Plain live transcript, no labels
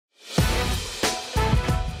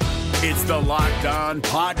It's the Locked On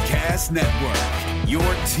Podcast Network, your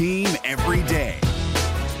team every day.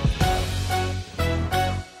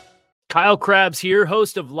 Kyle Krabs here,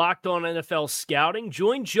 host of Locked On NFL Scouting.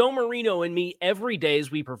 Join Joe Marino and me every day as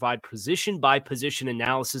we provide position-by-position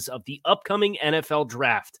analysis of the upcoming NFL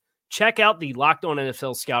Draft. Check out the Locked On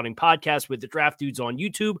NFL Scouting podcast with the Draft Dudes on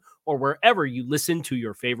YouTube or wherever you listen to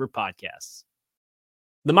your favorite podcasts.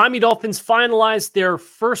 The Miami Dolphins finalized their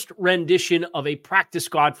first rendition of a practice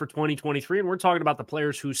squad for 2023, and we're talking about the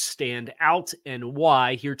players who stand out and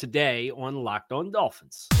why here today on Locked On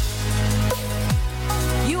Dolphins.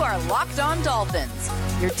 You are Locked On Dolphins,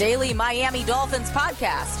 your daily Miami Dolphins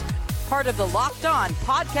podcast, part of the Locked On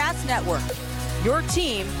Podcast Network, your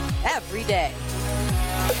team every day.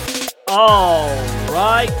 All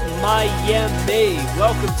right, Miami.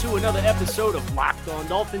 Welcome to another episode of Locked On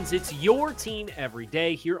Dolphins. It's your team every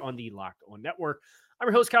day here on the Locked On Network. I'm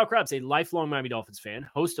your host, Kyle Krabs, a lifelong Miami Dolphins fan,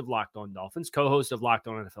 host of Locked On Dolphins, co-host of Locked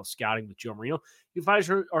On NFL Scouting with Joe Marino. You can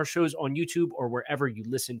find our shows on YouTube or wherever you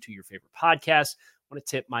listen to your favorite podcasts. I want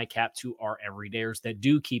to tip my cap to our everydayers that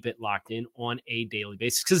do keep it locked in on a daily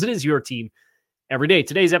basis because it is your team every day.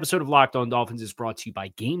 Today's episode of Locked On Dolphins is brought to you by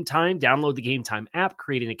Game Time. Download the Game Time app,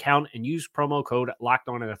 create an account, and use promo code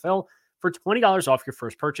LOCKEDONNFL for $20 off your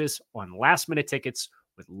first purchase on last-minute tickets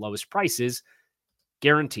with lowest prices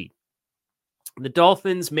guaranteed. The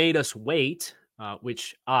Dolphins made us wait,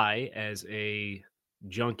 which I, as a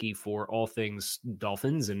junkie for all things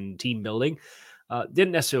Dolphins and team building,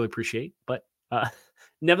 didn't necessarily appreciate, but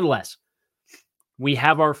nevertheless, we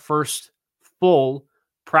have our first full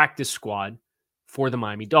practice squad for the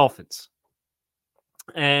Miami Dolphins.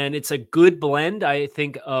 And it's a good blend, I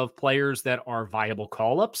think, of players that are viable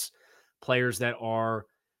call-ups, players that are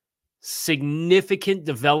significant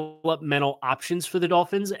developmental options for the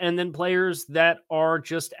Dolphins, and then players that are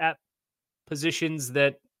just at positions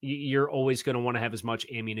that you're always going to want to have as much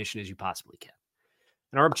ammunition as you possibly can.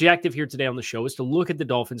 And our objective here today on the show is to look at the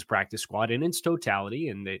Dolphins practice squad in its totality,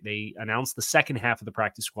 and they announced the second half of the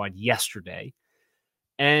practice squad yesterday,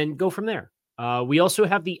 and go from there. We also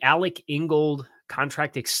have the Alec Ingold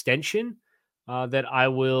contract extension that I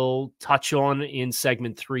will touch on in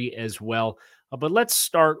segment 3 as well. But let's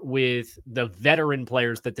start with the veteran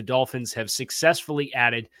players that the Dolphins have successfully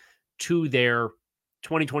added to their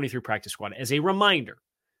 2023 practice squad. As a reminder,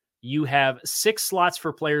 you have 6 slots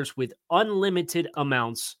for players with unlimited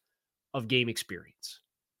amounts of game experience.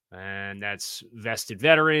 And that's vested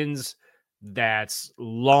veterans, that's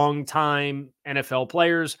longtime NFL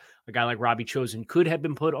players. A guy like Robbie Chosen could have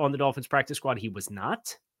been put on the Dolphins practice squad. He was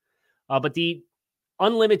not. But the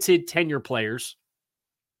unlimited tenure players,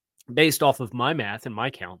 based off of my math and my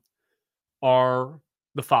count, are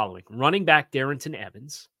the following. Running back Darrington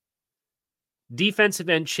Evans, defensive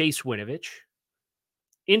end Chase Winovich,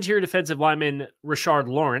 interior defensive lineman Rashard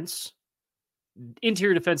Lawrence,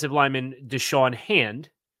 interior defensive lineman Deshaun Hand,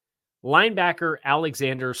 linebacker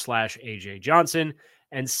Alexander/AJ Johnson,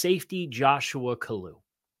 and safety Joshua Kalu.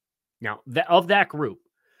 Now, of that group,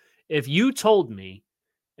 if you told me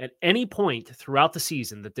at any point throughout the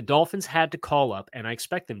season that the Dolphins had to call up, and I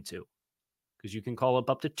expect them to, because you can call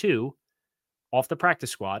up to 2 off the practice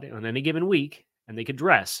squad on any given week, and they could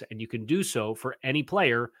dress, and you can do so for any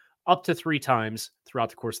player up to 3 times throughout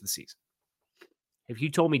the course of the season. If you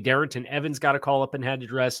told me Darrington Evans got a call up and had to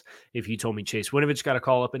dress, if you told me Chase Winovich got a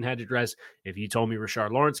call up and had to dress, if you told me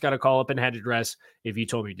Rashard Lawrence got a call up and had to dress, if you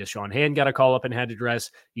told me Deshaun Hand got a call up and had to dress,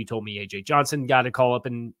 you told me AJ Johnson got a call up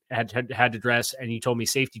and had to dress, and you told me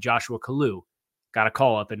safety Joshua Kalu got a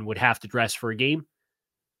call up and would have to dress for a game,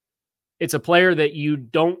 it's a player that you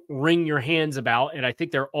don't wring your hands about, and I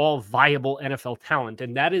think they're all viable NFL talent,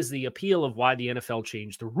 and that is the appeal of why the NFL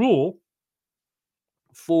changed the rule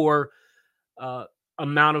for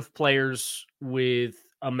amount of players with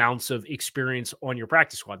amounts of experience on your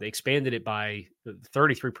practice squad. They expanded it by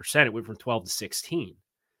 33%. It went from 12 to 16.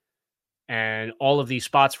 And all of these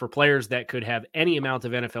spots for players that could have any amount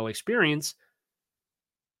of NFL experience,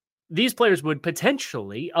 these players would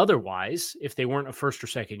potentially, otherwise, if they weren't a first or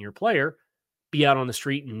second year player, be out on the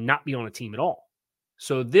street and not be on a team at all.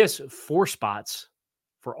 So this 4 spots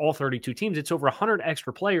for all 32 teams, it's over 100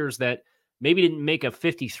 extra players that maybe didn't make a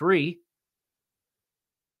 53,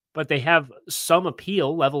 but they have some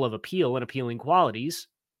level of appeal and appealing qualities,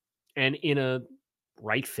 and in a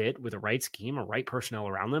right fit with a right scheme or right personnel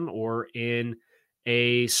around them, or in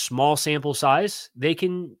a small sample size, they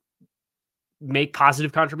can make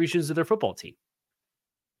positive contributions to their football team.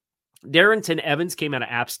 Darrington Evans came out of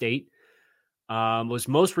App State, was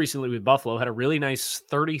most recently with Buffalo, had a really nice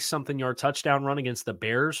 30-something yard touchdown run against the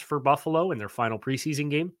Bears for Buffalo in their final preseason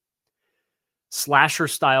game. Slasher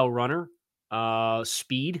style runner,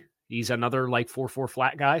 speed. He's another like 4.4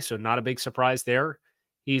 flat guy, so not a big surprise there.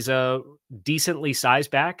 He's a decently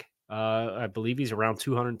sized back. I believe he's around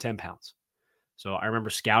 210 pounds. So I remember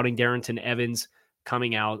scouting Darrington Evans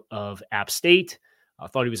coming out of App State. I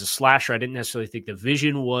thought he was a slasher. I didn't necessarily think the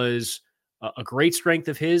vision was a great strength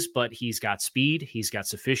of his, but he's got speed. He's got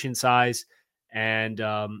sufficient size. And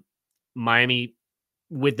Miami,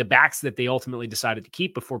 with the backs that they ultimately decided to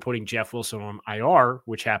keep before putting Jeff Wilson on IR,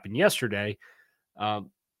 which happened yesterday,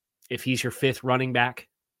 if he's your fifth running back,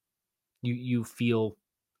 you feel,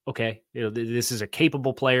 okay, this is a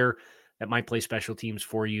capable player that might play special teams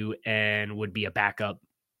for you and would be a backup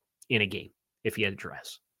in a game if he had to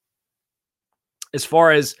dress. As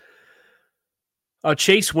far as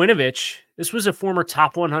Chase Winovich, this was a former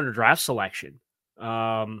top 100 draft selection.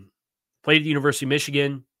 Played at the University of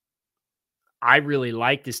Michigan. I really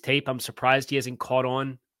liked his tape. I'm surprised he hasn't caught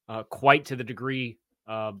on quite to the degree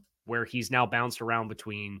where he's now bounced around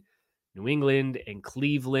between New England and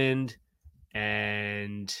Cleveland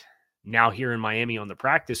and now here in Miami on the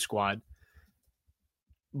practice squad.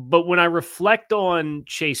 But when I reflect on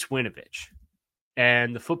Chase Winovich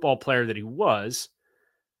and the football player that he was,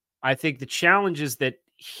 I think the challenges that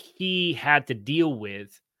he had to deal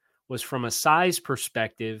with was from a size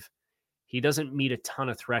perspective. He doesn't meet a ton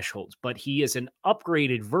of thresholds, but he is an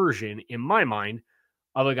upgraded version, in my mind,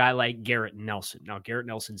 of a guy like Garrett Nelson. Now, Garrett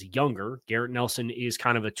Nelson's younger. Garrett Nelson is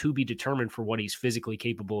kind of a to be determined for what he's physically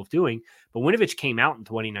capable of doing. But Winovich came out in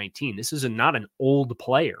 2019. This is not an old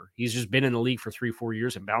player. He's just been in the league for 3-4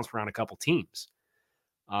 years and bounced around a couple teams.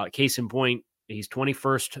 Case in point, he's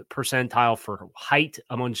 21st percentile for height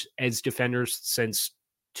amongst edge defenders since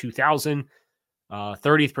 2000.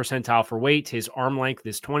 30th percentile for weight. His arm length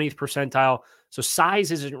is 20th percentile. So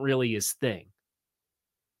size isn't really his thing.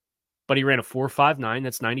 But he ran a 4.59.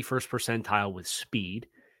 That's 91st percentile with speed.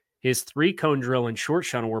 His 3-cone drill and short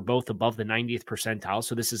shuttle were both above the 90th percentile.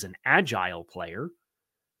 So this is an agile player.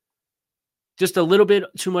 Just a little bit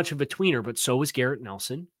too much of a tweener, but so is Garrett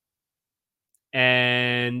Nelson.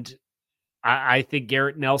 And I think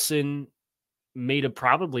Garrett Nelson made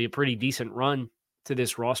probably a pretty decent run to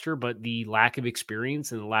this roster, but the lack of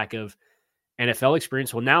experience and the lack of NFL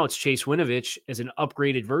experience, well, now it's Chase Winovich as an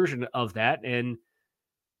upgraded version of that, and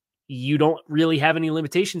you don't really have any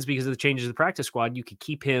limitations because of the changes of the practice squad. You could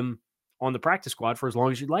keep him on the practice squad for as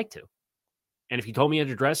long as you'd like to. And if he told me he had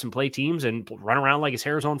to dress and play teams and run around like his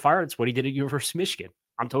hair is on fire, it's what he did at University of Michigan.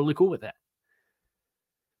 I'm totally cool with that.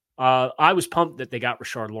 I was pumped that they got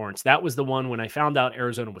Rashard Lawrence. That was the one when I found out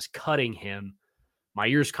Arizona was cutting him. My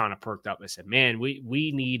ears kind of perked up. I said, man,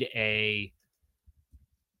 we need a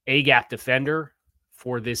A-gap defender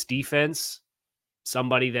for this defense,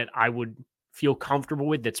 somebody that I would feel comfortable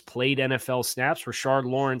with that's played NFL snaps. Rashard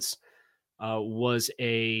Lawrence was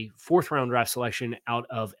a 4th-round draft selection out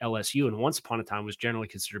of LSU, and once upon a time was generally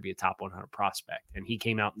considered to be a top 100 prospect. And he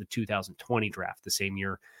came out in the 2020 draft, the same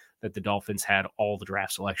year that the Dolphins had all the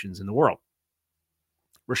draft selections in the world.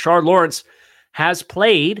 Rashard Lawrence has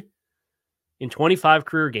played in 25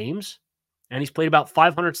 career games, and he's played about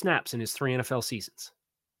 500 snaps in his 3 NFL seasons.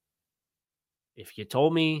 If you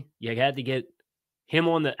told me you had to get him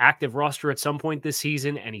on the active roster at some point this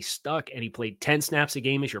season, and he stuck, and he played 10 snaps a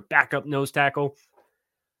game as your backup nose tackle,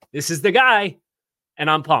 this is the guy,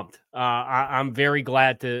 and I'm pumped. I'm very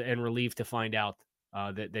glad and relieved to find out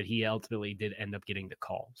that he ultimately did end up getting the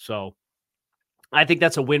call. So I think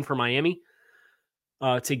that's a win for Miami.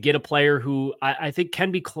 To get a player who I think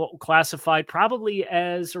can be classified probably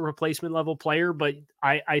as a replacement level player, but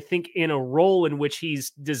I think in a role in which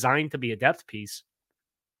he's designed to be a depth piece,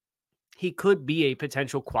 he could be a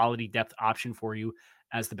potential quality depth option for you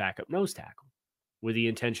as the backup nose tackle, with the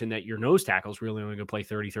intention that your nose tackle is really only going to play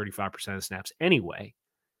 30-35% of snaps anyway.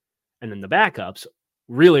 And then the backups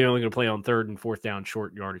really only going to play on 3rd and 4th down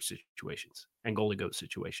short yardage situations and goalie goat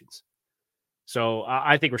situations. So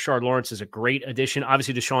I think Rashard Lawrence is a great addition.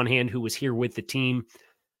 Obviously, Deshaun Hand, who was here with the team,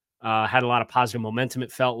 had a lot of positive momentum,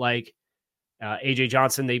 it felt like. A.J.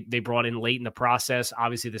 Johnson, they brought in late in the process.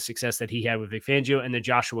 Obviously, the success that he had with Vic Fangio. And then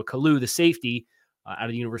Joshua Kalu, the safety out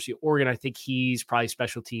of the University of Oregon. I think he's probably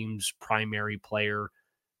special teams primary player.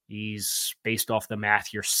 He's, based off the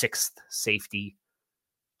math, your 6th safety.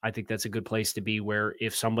 I think that's a good place to be, where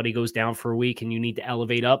if somebody goes down for a week and you need to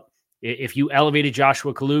elevate up, if you elevated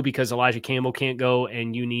Joshua Kalu because Elijah Campbell can't go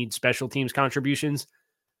and you need special teams contributions,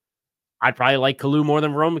 I'd probably like Kalu more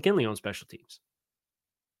than Verone McKinley on special teams.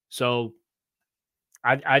 So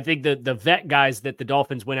I think that the vet guys that the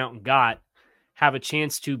Dolphins went out and got have a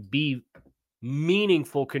chance to be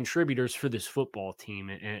meaningful contributors for this football team.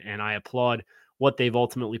 And I applaud what they've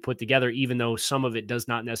ultimately put together, even though some of it does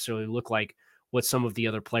not necessarily look like what some of the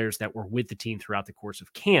other players that were with the team throughout the course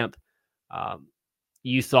of camp,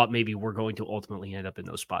 you thought maybe we're going to ultimately end up in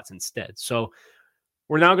those spots instead. So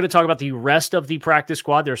we're now going to talk about the rest of the practice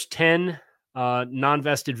squad. There's 10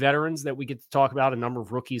 non-vested veterans that we get to talk about, a number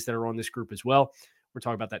of rookies that are on this group as well. We're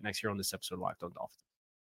talking about that next year on this episode of Locked On Dolphins.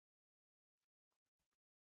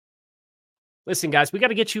 Listen, guys, we got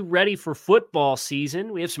to get you ready for football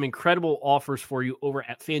season. We have some incredible offers for you over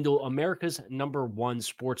at FanDuel, America's #1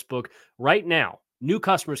 sportsbook. Right now, new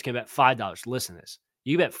customers can bet $5. Listen to this.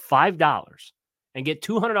 You bet $5 and get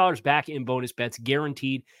 $200 back in bonus bets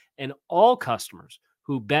guaranteed. And all customers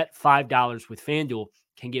who bet $5 with FanDuel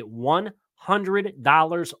can get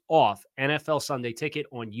 $100 off NFL Sunday Ticket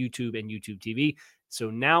on YouTube and YouTube TV. So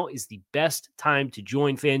now is the best time to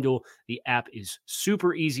join FanDuel. The app is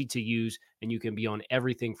super easy to use, and you can be on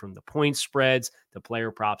everything from the point spreads to player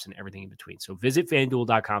props and everything in between. So visit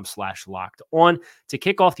FanDuel.com/locked-on to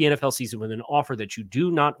kick off the NFL season with an offer that you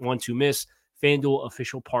do not want to miss. FanDuel,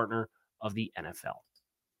 official partner of the NFL.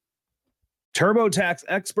 TurboTax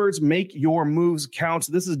experts, make your moves count.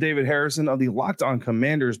 This is David Harrison of the Locked On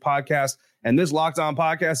Commanders podcast, and this Locked On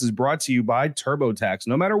podcast is brought to you by TurboTax.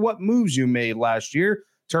 No matter what moves you made last year,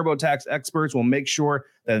 TurboTax experts will make sure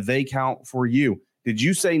that they count for you. Did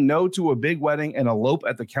you say no to a big wedding and elope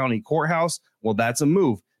at the county courthouse? Well, that's a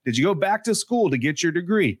move. Did you go back to school to get your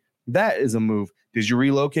degree? That is a move. Did you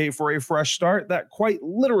relocate for a fresh start? That quite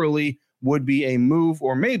literally would be a move.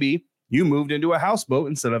 Or maybe you moved into a houseboat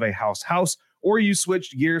instead of a house, or you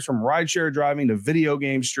switched gears from rideshare driving to video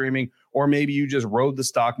game streaming, or maybe you just rode the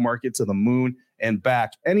stock market to the moon and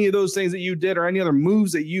back. Any of those things that you did or any other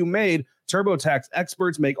moves that you made, TurboTax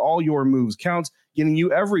experts make all your moves count, getting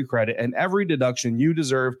you every credit and every deduction you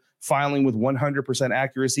deserve, filing with 100%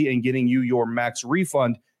 accuracy and getting you your max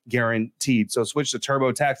refund guaranteed. So switch to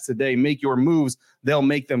TurboTax today. Make your moves. They'll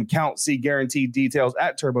make them count. See guaranteed details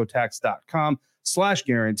at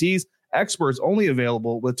turbotax.com/guarantees. Experts only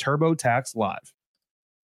available with TurboTax Live.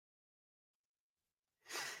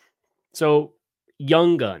 So,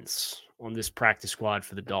 young guns on this practice squad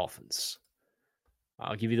for the Dolphins.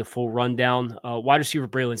 I'll give you the full rundown. Wide receiver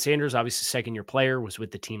Braylon Sanders, obviously second-year player, was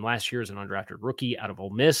with the team last year as an undrafted rookie out of Ole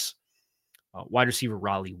Miss. Wide receiver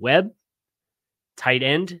Raleigh Webb. Tight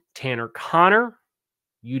end Tanner Connor.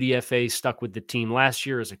 UDFA stuck with the team last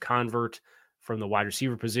year as a convert from the wide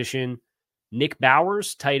receiver position. Nick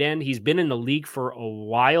Bowers, tight end. He's been in the league for a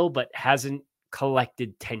while, but hasn't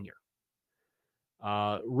collected tenure.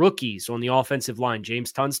 Rookies on the offensive line,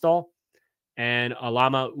 James Tunstall and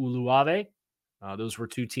Alama Uluave. Those were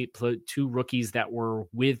two rookies that were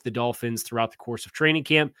with the Dolphins throughout the course of training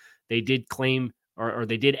camp. They did claim, or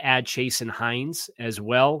they did add Chasen Hines as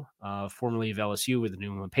well, formerly of LSU with the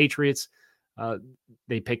New England Patriots.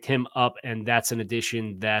 They picked him up, and that's an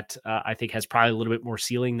addition that I think has probably a little bit more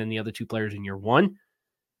ceiling than the other two players in year one.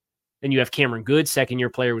 Then you have Cameron Good,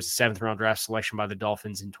 second-year player, was a seventh-round draft selection by the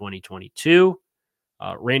Dolphins in 2022.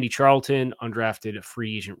 Randy Charlton, undrafted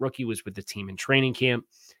free agent rookie, was with the team in training camp.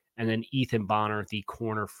 And then Ethan Bonner, the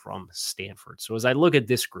corner from Stanford. So as I look at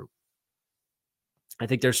this group, I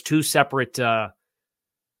think there's two separate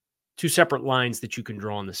lines that you can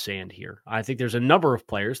draw in the sand here. I think there's a number of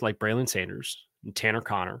players like Braylon Sanders and Tanner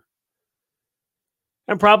Connor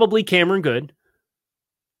and probably Cameron Good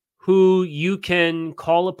who you can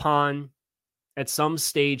call upon at some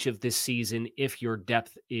stage of this season if your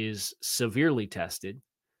depth is severely tested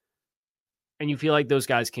and you feel like those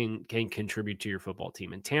guys can contribute to your football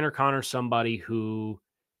team. And Tanner Connor, somebody who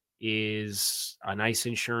is a nice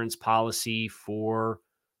insurance policy for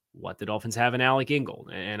what the Dolphins have in Alec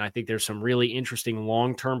Ingold. And I think there's some really interesting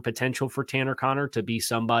long-term potential for Tanner Connor to be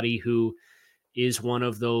somebody who is one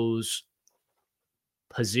of those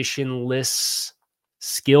positionless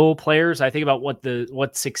skill players. I think about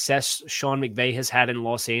what success Sean McVay has had in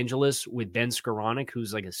Los Angeles with Ben Skoranek,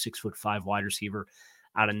 who's like a 6'5" wide receiver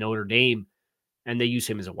out of Notre Dame. And they use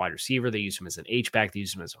him as a wide receiver. They use him as an H-back. They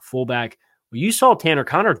use him as a fullback. Well, you saw Tanner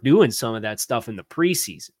Connor doing some of that stuff in the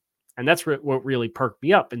preseason. And that's what really perked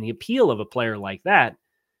me up. And the appeal of a player like that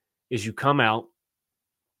is you come out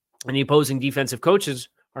and the opposing defensive coaches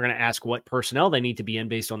are going to ask what personnel they need to be in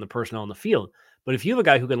based on the personnel on the field. But if you have a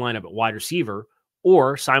guy who can line up at wide receiver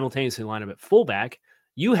or simultaneously line up at fullback,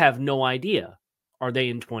 you have no idea. Are they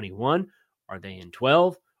in 21? Are they in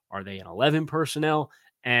 12? Are they in 11 personnel?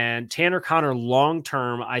 And Tanner Connor,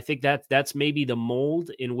 long-term, I think that's maybe the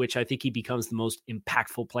mold in which I think he becomes the most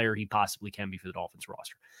impactful player he possibly can be for the Dolphins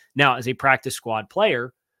roster. Now, as a practice squad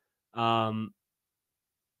player, the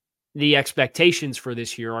expectations for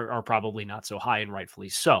this year are probably not so high, and rightfully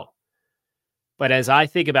so. But as I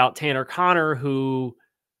think about Tanner Connor, who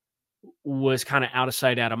was kind of out of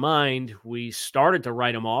sight, out of mind, we started to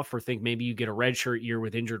write him off or think maybe you get a redshirt year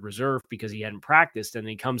with injured reserve because he hadn't practiced. And then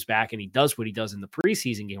he comes back and he does what he does in the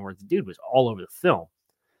preseason game where the dude was all over the film.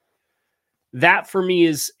 That for me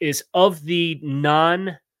is of the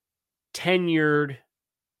non-tenured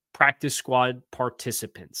practice squad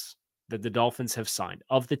participants that the Dolphins have signed,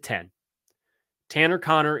 of the 10, Tanner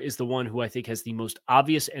Connor is the one who I think has the most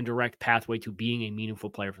obvious and direct pathway to being a meaningful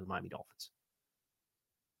player for the Miami Dolphins.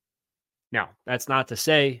 Now, that's not to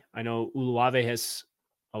say, I know Uluave has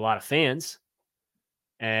a lot of fans,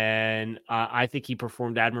 and I think he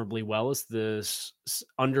performed admirably well as the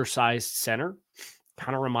undersized center.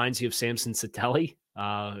 Kind of reminds you of Samson Satelli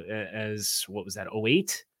as, what was that,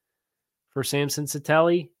 08 for Samson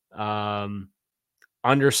Satelli?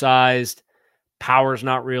 Undersized, power's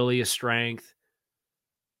not really a strength.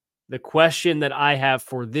 The question that I have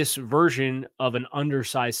for this version of an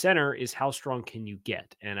undersized center is how strong can you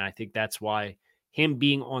get? And I think that's why him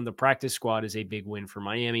being on the practice squad is a big win for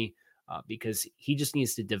Miami because he just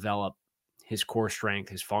needs to develop his core strength,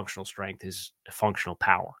 his functional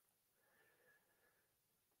power.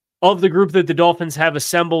 Of the group that the Dolphins have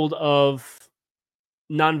assembled of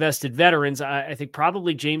non-vested veterans, I think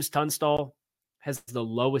probably James Tunstall has the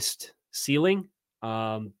lowest ceiling.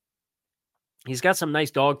 He's got some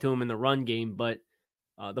nice dog to him in the run game, but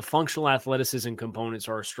the functional athleticism components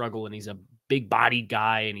are a struggle, and he's a big-bodied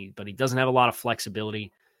guy, but he doesn't have a lot of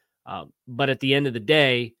flexibility. But at the end of the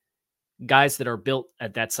day, guys that are built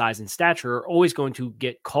at that size and stature are always going to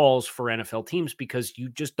get calls for NFL teams because you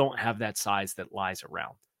just don't have that size that lies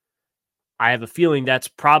around. I have a feeling that's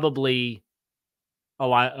probably a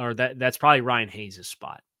lot, or that's probably Ryan Hayes'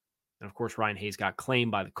 spot. And of course, Ryan Hayes got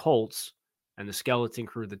claimed by the Colts and the skeleton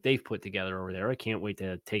crew that they've put together over there. I can't wait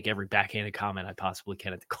to take every backhanded comment I possibly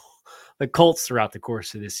can at the Colts throughout the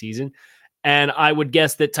course of this season. And I would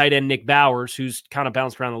guess that tight end Nick Bowers, who's kind of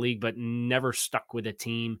bounced around the league but never stuck with a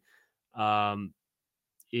team, that's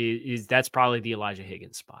probably the Elijah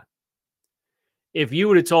Higgins spot. If you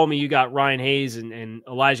would have told me you got Ryan Hayes and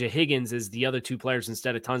Elijah Higgins as the other two players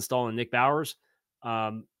instead of Tunstall and Nick Bowers,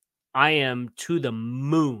 I am to the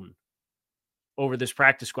moon over this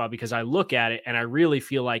practice squad because I look at it and I really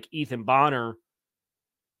feel like Ethan Bonner,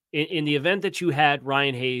 in the event that you had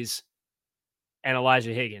Ryan Hayes and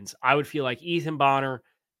Elijah Higgins, I would feel like Ethan Bonner,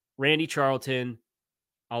 Randy Charlton,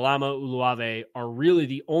 Alama Uluave are really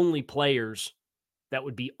the only players that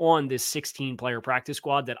would be on this 16-player practice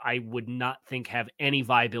squad that I would not think have any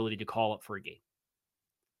viability to call up for a game.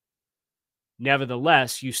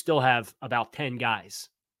 Nevertheless, you still have about 10 guys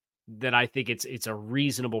that I think it's a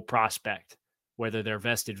reasonable prospect, whether they're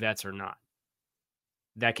vested vets or not,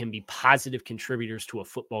 that can be positive contributors to a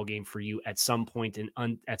football game for you at some point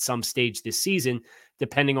at some stage this season,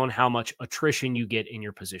 depending on how much attrition you get in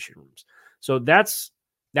your position rooms. So that's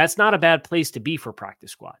not a bad place to be for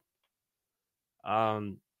practice squad. I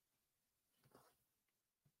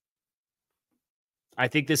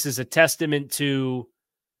think this is a testament to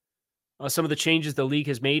some of the changes the league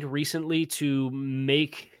has made recently to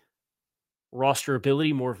make roster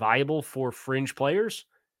ability more viable for fringe players,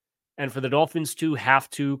 and for the Dolphins to have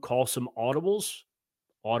to call some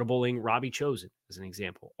audibling Robbie Chosen as an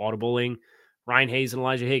example, audibling Ryan Hayes and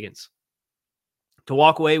Elijah Higgins, to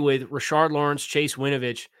walk away with Rashard Lawrence, Chase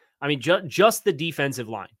Winovich. I mean, just the defensive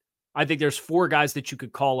line. I think there's 4 guys that you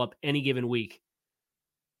could call up any given week,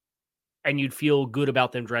 and you'd feel good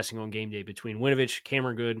about them dressing on game day between Winovich,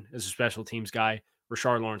 Cameron Good as a special teams guy,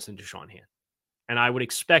 Rashard Lawrence, and Deshaun Hand. And I would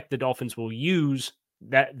expect the Dolphins will use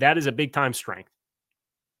that. That is a big-time strength.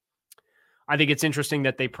 I think it's interesting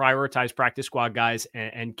that they prioritize practice squad guys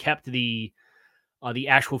and kept the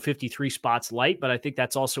actual 53 spots light, but I think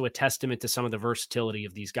that's also a testament to some of the versatility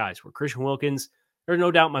of these guys. Where Christian Wilkins, there's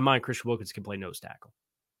no doubt in my mind Christian Wilkins can play nose tackle.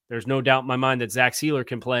 There's no doubt in my mind that Zach Sealer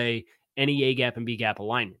can play any A-gap and B-gap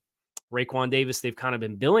alignment. Raekwon Davis, they've kind of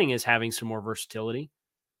been billing as having some more versatility.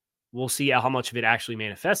 We'll see how much of it actually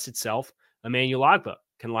manifests itself. Emmanuel Ogbah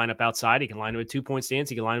can line up outside. He can line up a 2-point stance.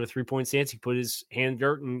 He can line up a 3-point stance. He can put his hand in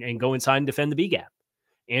dirt and go inside and defend the B-gap.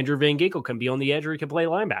 Andrew Van Ginkel can be on the edge or he can play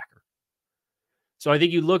linebacker. So I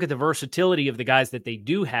think you look at the versatility of the guys that they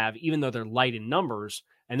do have, even though they're light in numbers,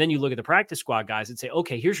 and then you look at the practice squad guys and say,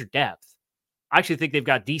 okay, here's your depth. I actually think they've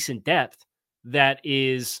got decent depth that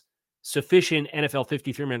is sufficient NFL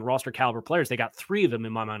 53-man roster caliber players. They got 3 of them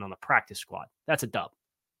in my mind on the practice squad. That's a dub.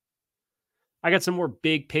 I got some more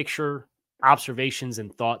big picture observations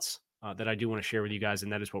and thoughts that I do want to share with you guys,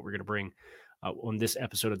 and that is what we're going to bring on this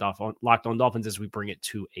episode of Locked On Dolphins as we bring it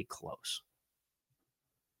to a close.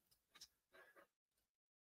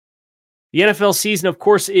 The NFL season, of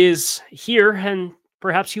course, is here, and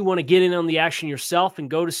perhaps you want to get in on the action yourself and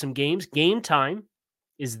go to some games. Game Time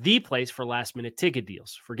is the place for last-minute ticket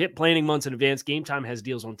deals. Forget planning months in advance. Game Time has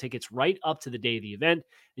deals on tickets right up to the day of the event,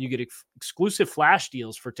 and you get exclusive flash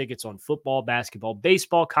deals for tickets on football, basketball,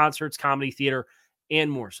 baseball, concerts, comedy, theater, and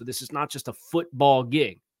more. So this is not just a football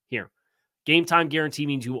gig here. Game Time guarantee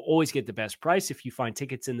means you will always get the best price. If you find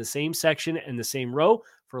tickets in the same section and the same row,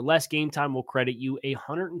 for less, Game Time will credit you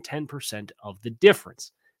 110% of the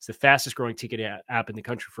difference. It's the fastest growing ticket app in the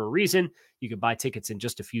country for a reason. You can buy tickets in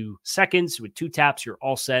just a few seconds. With 2 taps, you're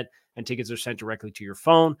all set, and tickets are sent directly to your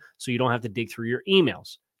phone, so you don't have to dig through your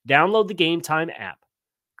emails. Download the Game Time app.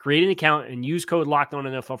 Create an account and use code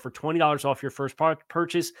LOCKEDONNFL for $20 off your first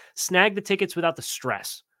purchase. Snag the tickets without the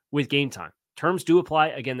stress with Game Time. Terms do apply.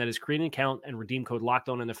 Again, that is create an account and redeem code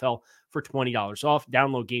LOCKEDONNFL for $20 off.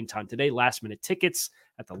 Download Game Time today. Last-minute tickets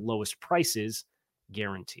at the lowest prices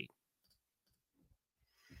guaranteed.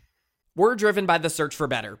 We're driven by the search for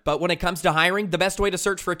better, but when it comes to hiring, the best way to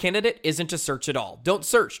search for a candidate isn't to search at all. Don't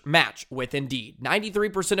search, match with Indeed.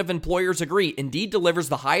 93% of employers agree Indeed delivers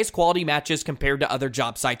the highest quality matches compared to other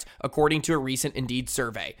job sites, according to a recent Indeed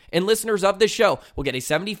survey. And listeners of this show will get a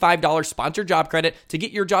 $75 sponsored job credit to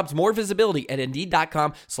get your jobs more visibility at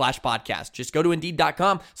Indeed.com/podcast. Just go to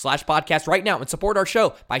Indeed.com/podcast right now and support our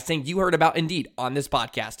show by saying you heard about Indeed on this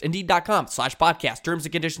podcast. Indeed.com/podcast. Terms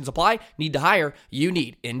and conditions apply. Need to hire? You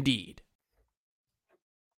need Indeed.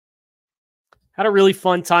 Had a really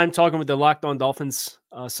fun time talking with the Locked On Dolphins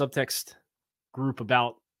subtext group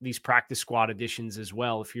about these practice squad additions as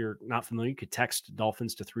well. If you're not familiar, you could text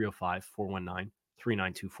Dolphins to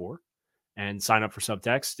 305-419-3924 and sign up for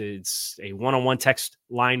subtext. It's a one-on-one text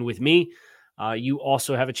line with me. You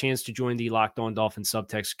also have a chance to join the Locked On Dolphins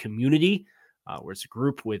subtext community, where it's a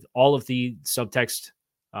group with all of the subtext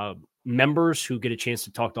members who get a chance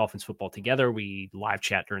to talk Dolphins football together. We live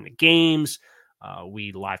chat during the games.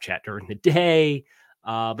 We live chat during the day,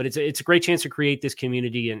 but it's a great chance to create this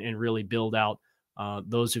community and really build out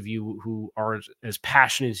those of you who are as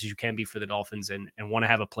passionate as you can be for the Dolphins and want to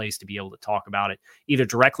have a place to be able to talk about it, either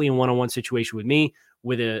directly in one-on-one situation with me,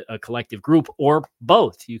 with a collective group, or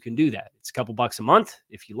both. You can do that. It's a couple bucks a month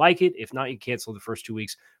if you like it. If not, you cancel the first 2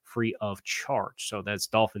 weeks free of charge. So that's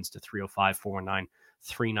Dolphins to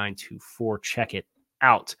 305-419-3924. Check it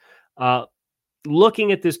out.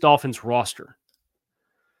 Looking at this Dolphins roster,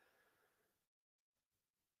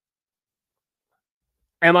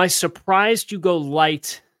 am I surprised you go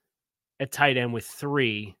light at tight end with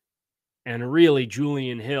 3 and really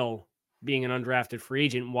Julian Hill being an undrafted free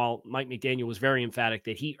agent, while Mike McDaniel was very emphatic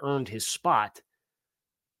that he earned his spot?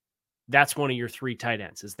 That's one of your 3 tight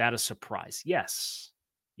ends. Is that a surprise? Yes.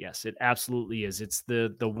 Yes, it absolutely is. It's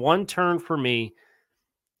the one turn for me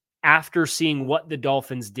after seeing what the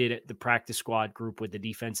Dolphins did at the practice squad group with the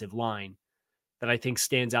defensive line that I think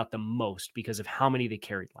stands out the most because of how many they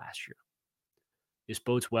carried last year. This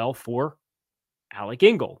bodes well for Alec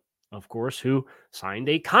Ingold, of course, who signed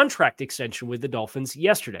a contract extension with the Dolphins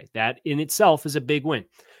yesterday. That in itself is a big win.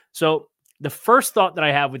 So the first thought that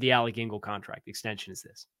I have with the Alec Ingold contract extension is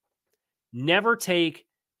this: never take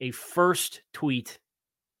a first tweet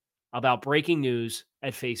about breaking news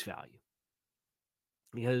at face value.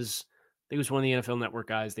 Because I think it was one of the NFL Network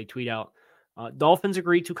guys, they tweet out, Dolphins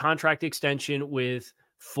agreed to contract extension with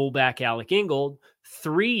fullback Alec Ingold,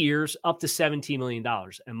 3 years, up to $17 million.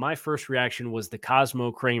 And my first reaction was the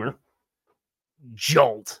Cosmo Kramer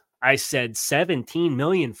jolt. I said $17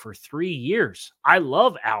 million for 3 years. I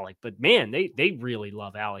love Alec, but man, they really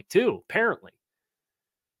love Alec too, apparently.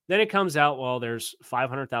 Then it comes out, well, there's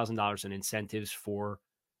 $500,000 in incentives for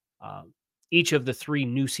each of the 3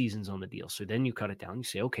 new seasons on the deal. So then you cut it down. You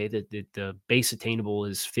say, okay, the base attainable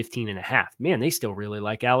is 15.5. Man, they still really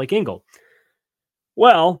like Alec Ingold.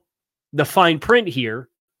 Well, the fine print here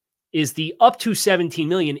is the up to $17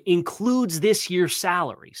 million includes this year's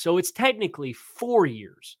salary. So it's technically 4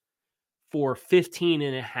 years for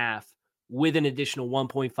 15.5 with an additional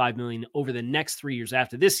 $1.5 million over the next 3 years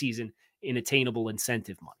after this season in attainable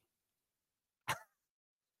incentive money.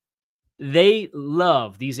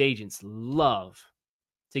 These agents love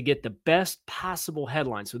to get the best possible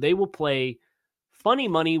headline. So they will play funny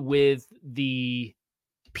money with the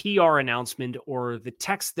PR announcement or the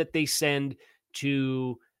text that they send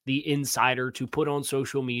to the insider to put on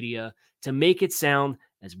social media to make it sound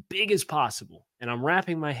as big as possible. And I'm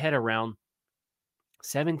wrapping my head around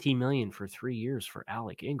 $17 million for 3 years for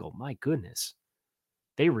Alec Ingold. My goodness.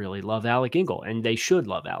 They really love Alec Ingold, and they should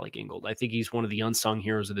love Alec Ingold. I think he's one of the unsung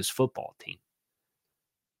heroes of this football team.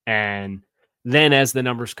 And Then as the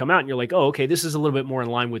numbers come out and you're like, oh, okay, this is a little bit more in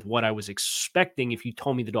line with what I was expecting if you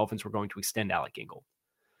told me the Dolphins were going to extend Alec Ingold.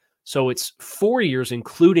 So it's 4 years,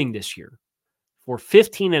 including this year, for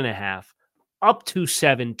 15.5 up to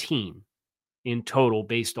 17 in total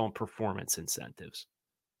based on performance incentives.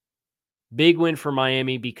 Big win for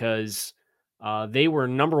Miami because they were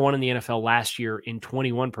number one in the NFL last year in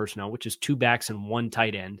 21 personnel, which is 2 backs and 1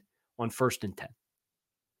 tight end on 1st and 10.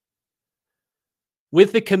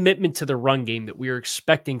 With the commitment to the run game that we are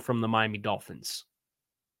expecting from the Miami Dolphins,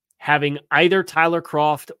 having either Tyler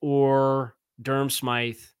Kroft or Durham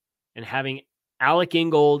Smythe and having Alec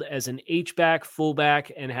Ingold as an H-back, fullback,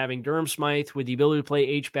 and having Durham Smythe with the ability to play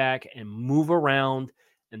H-back and move around,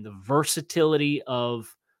 and the versatility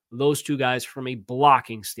of those two guys from a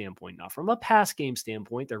blocking standpoint, not from a pass game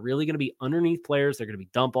standpoint. They're really going to be underneath players. They're going to be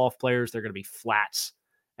dump-off players. They're going to be flats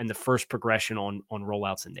and the first progression on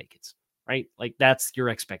rollouts and nakeds. Right? Like that's your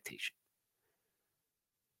expectation.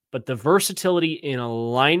 But the versatility in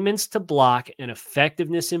alignments to block and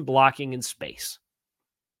effectiveness in blocking in space,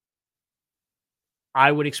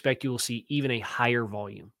 I would expect you will see even a higher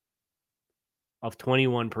volume of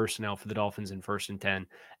 21 personnel for the Dolphins in 1st and 10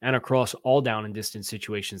 and across all down and distance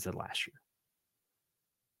situations than last year.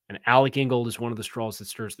 And Alec Ingold is one of the straws that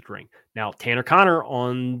stirs the drink. Now, Tanner Connor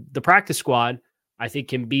on the practice squad, I think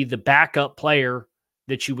can be the backup player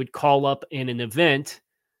that you would call up in an event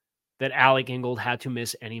that Alec Ingold had to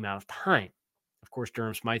miss any amount of time. Of course,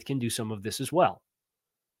 Durham Smythe can do some of this as well.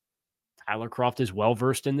 Tyler Kroft is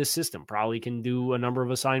well-versed in this system, probably can do a number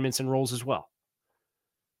of assignments and roles as well.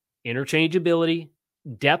 Interchangeability,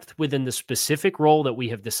 depth within the specific role that we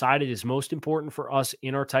have decided is most important for us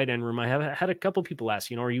in our tight end room. I have had a couple people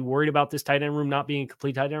ask, are you worried about this tight end room not being a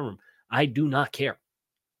complete tight end room? I do not care.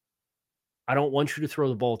 I don't want you to throw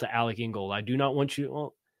the ball to Alec Ingold. I do not want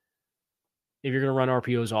you, if you're going to run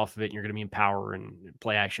RPOs off of it and you're going to be in power and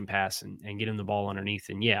play action pass and get him the ball underneath,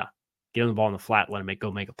 and get him the ball in the flat, let him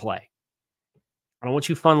go make a play. I don't want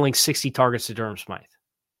you funneling 60 targets to Durham Smythe.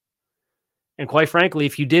 And quite frankly,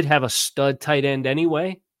 if you did have a stud tight end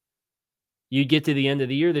anyway, you'd get to the end of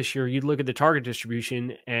the year this year, you'd look at the target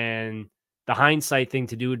distribution, and the hindsight thing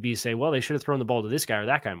to do would be to say, well, they should have thrown the ball to this guy or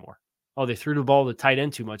that guy more. Oh, they threw the ball to the tight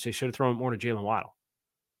end too much. They should have thrown it more to Jalen Waddle.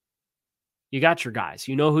 You got your guys.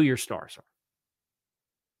 You know who your stars are.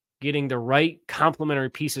 Getting the right complementary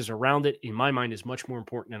pieces around it, in my mind, is much more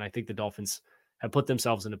important, and I think the Dolphins have put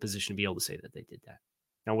themselves in a position to be able to say that they did that.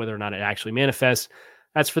 Now, whether or not it actually manifests,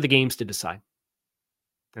 that's for the games to decide.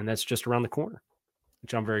 And that's just around the corner,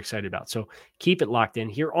 which I'm very excited about. So keep it locked in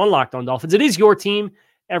here on Locked On Dolphins. It is your team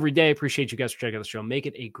every day. Appreciate you guys for checking out the show. Make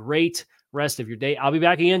it a great rest of your day. I'll be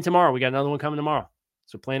back again tomorrow. We got another one coming tomorrow.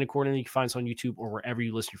 So plan accordingly. You can find us on YouTube or wherever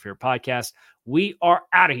you listen to your favorite podcast. We are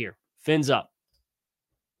out of here. Fins up.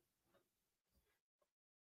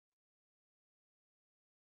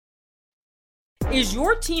 Is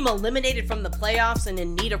your team eliminated from the playoffs and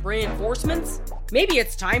in need of reinforcements? Maybe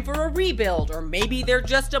it's time for a rebuild, or maybe they're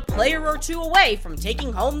just a player or two away from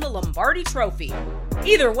taking home the Lombardi Trophy.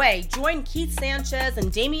 Either way, join Keith Sanchez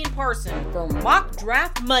and Damian Parson for Mock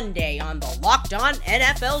Draft Monday on the Locked On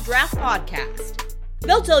NFL Draft Podcast.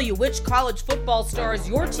 They'll tell you which college football stars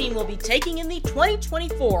your team will be taking in the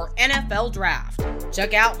 2024 NFL Draft.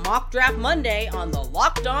 Check out Mock Draft Monday on the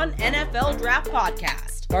Locked On NFL Draft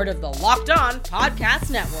Podcast, part of the Locked On Podcast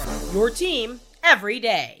Network, your team every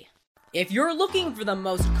day. If you're looking for the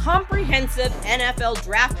most comprehensive NFL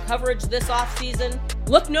draft coverage this offseason,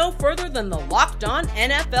 look no further than the Locked On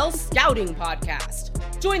NFL Scouting Podcast.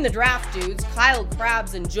 Join the draft dudes, Kyle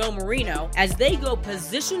Krabs and Joe Marino, as they go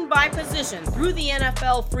position by position through the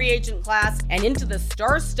NFL free agent class and into the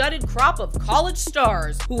star-studded crop of college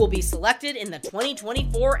stars who will be selected in the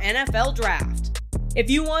 2024 NFL Draft. If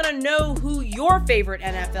you want to know who your favorite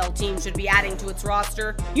NFL team should be adding to its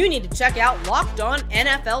roster, you need to check out Locked On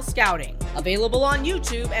NFL Scouting, available on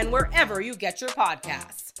YouTube and wherever you get your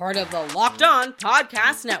podcasts. Part of the Locked On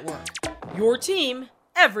Podcast Network, your team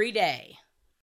every day.